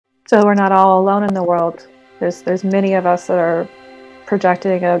So we're not all alone in the world. There's many of us that are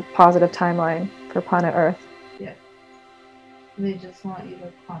projecting a positive timeline for planet Earth. Yeah. They just want you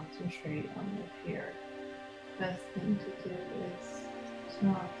to concentrate on the fear. Best thing to do is to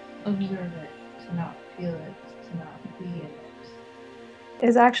not observe it, to not feel it, to not be in it.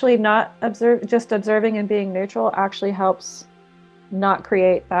 Is actually not just observing and being neutral actually helps not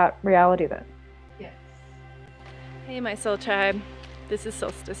create that reality then. Yes. Hey, my soul tribe. This is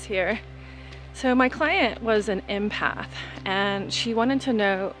Solstice here. So my client was an empath, and she wanted to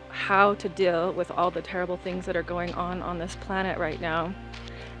know how to deal with all the terrible things that are going on this planet right now.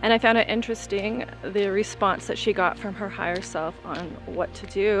 And I found it interesting, the response that she got from her higher self on what to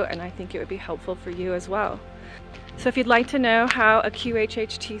do, and I think it would be helpful for you as well. So if you'd like to know how a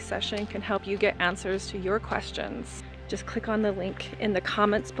QHHT session can help you get answers to your questions, just click on the link in the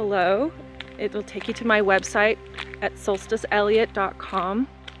comments below. It'll take you to my website at solsticeelliott.com.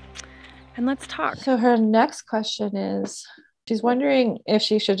 And let's talk. So her next question is, she's wondering if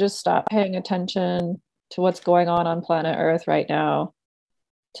she should just stop paying attention to what's going on planet Earth right now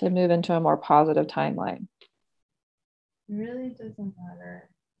to move into a more positive timeline. It really doesn't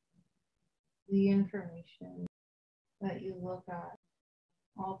matter. The information that you look at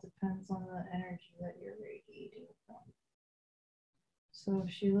all depends on the energy that you're radiating from. So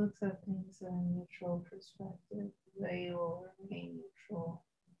if she looks at things in a neutral perspective, they will remain neutral.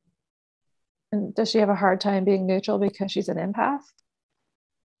 And does she have a hard time being neutral because she's an empath?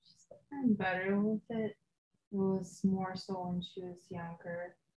 She's gotten better with it. It was more so when she was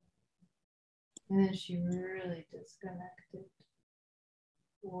younger. And then she really disconnected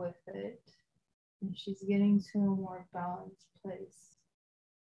with it. And she's getting to a more balanced place.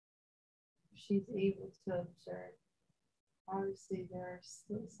 She's able to observe. Obviously, there are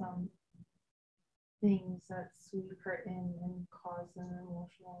still some things that sweep her in and cause an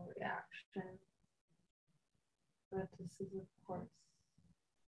emotional reaction. But this is, of course,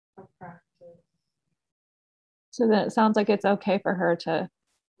 a practice. So then it sounds like it's okay for her to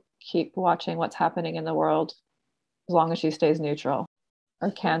keep watching what's happening in the world as long as she stays neutral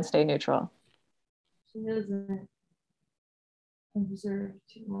or can stay neutral. She doesn't observe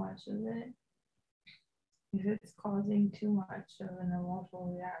too much of it. If it's causing too much of an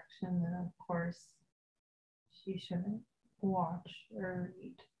emotional reaction, then of course she shouldn't watch or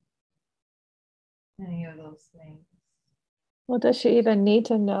read any of those things. Well, does she even need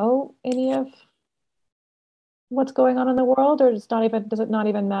to know any of what's going on in the world, or does it not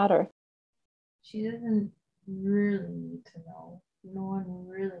even matter? She doesn't really need to know. No one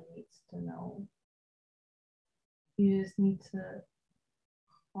really needs to know. You just need to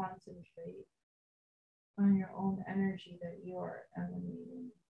concentrate on your own energy that you are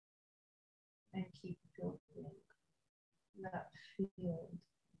emanating and keep building that field.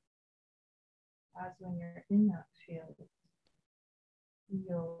 As when you're in that field,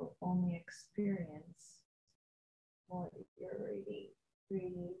 you'll only experience what you're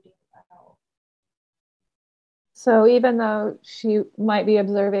radiating out. So even though she might be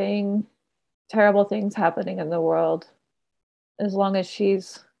observing terrible things happening in the world, as long as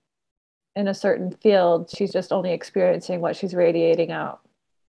she's in a certain field, she's just only experiencing what she's radiating out.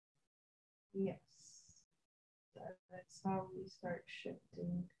 Yes. That's how we start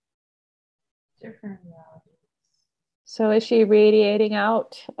shifting different realities. So is she radiating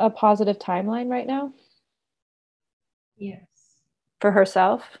out a positive timeline right now? Yes. For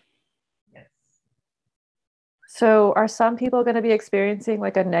herself? Yes. So are some people going to be experiencing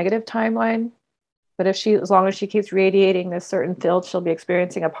like a negative timeline? But as long as she keeps radiating this certain field, she'll be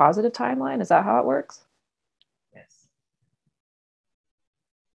experiencing a positive timeline? Is that how it works? Yes.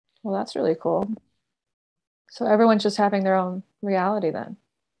 Well, that's really cool. So everyone's just having their own reality then.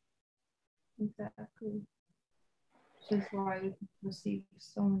 Exactly. Which is why we receive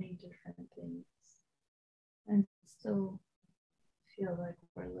so many different things and still feel like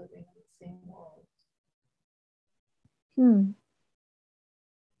we're living in the same world.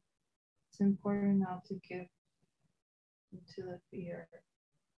 It's important not to give into the fear.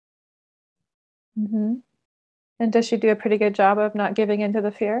 Mm-hmm. And does she do a pretty good job of not giving into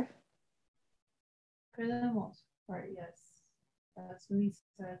the fear? For the most part, yes. As we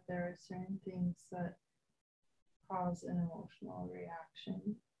said, there are certain things that cause an emotional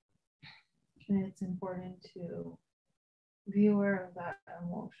reaction. And it's important to be aware of that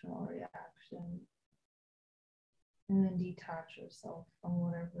emotional reaction and then detach yourself from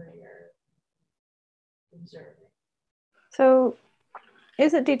whatever you're observing. So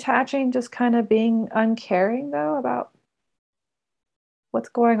isn't detaching just kind of being uncaring, though, about what's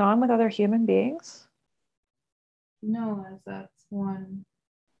going on with other human beings? No, as that's one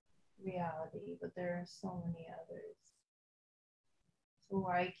but there are so many others. So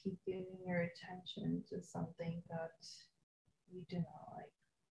why keep giving your attention to something that you do not like?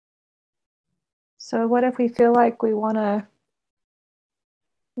 So what if we feel like we want to,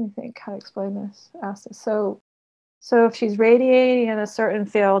 let me think how to explain this, ask this. So if she's radiating in a certain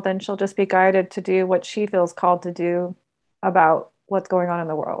field, then she'll just be guided to do what she feels called to do about what's going on in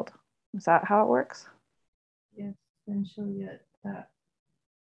the world. Is that how it works? Yes, then she'll get that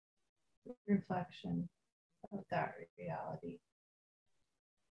reflection of that reality.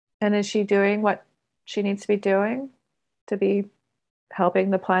 And is she doing what she needs to be doing to be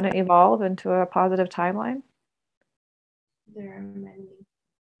helping the planet evolve into a positive timeline? There are many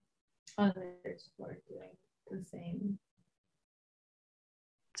others who are doing the same.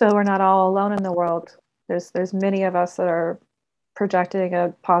 So we're not all alone in the world. There's many of us that are projecting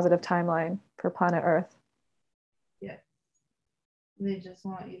a positive timeline for planet Earth. Yes. They just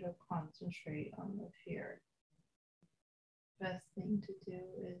want you to concentrate on the fear. Best thing to do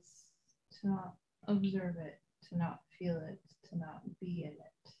is to not observe it, to not feel it, to not be in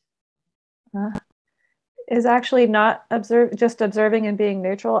it. Is actually not just observing and being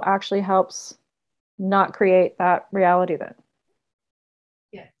neutral actually helps not create that reality then?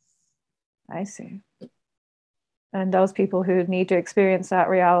 Yes. I see. And those people who need to experience that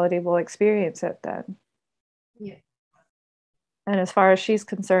reality will experience it then. Yeah. And as far as she's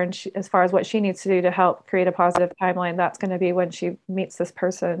concerned, as far as what she needs to do to help create a positive timeline, that's going to be when she meets this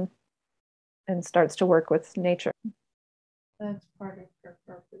person and starts to work with nature. That's part of her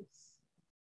purpose.